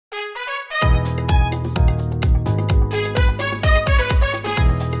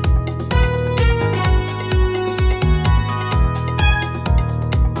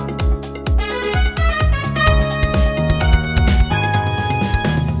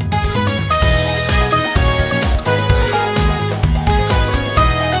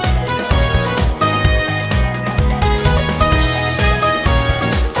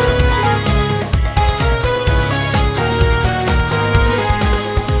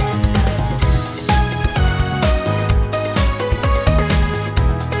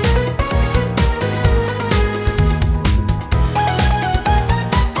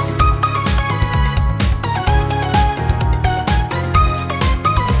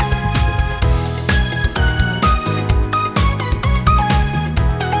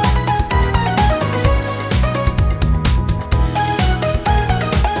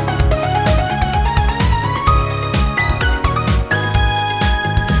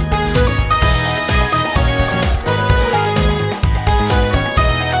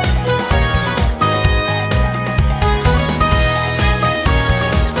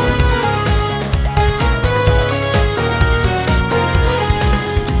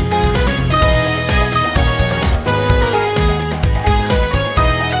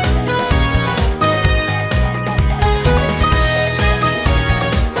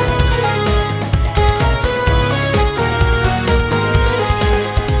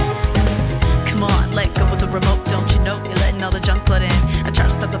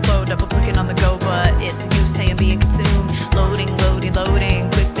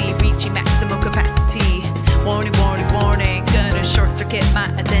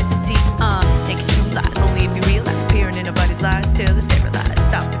identity. Thinking two lies, only if you realize appearing in nobody's lies till they're sterilized.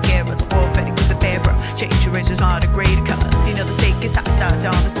 Stop the care of the warfare, keep it fair, bro. Change your razors on a greater cause. You know the stake is high, start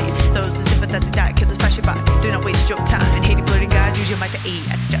honesty. Those who sympathize and die, killers pass you by. Do not waste your time in hating, flirting guys. Use your mind to aid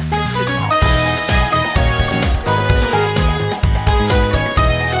as a justice to them all.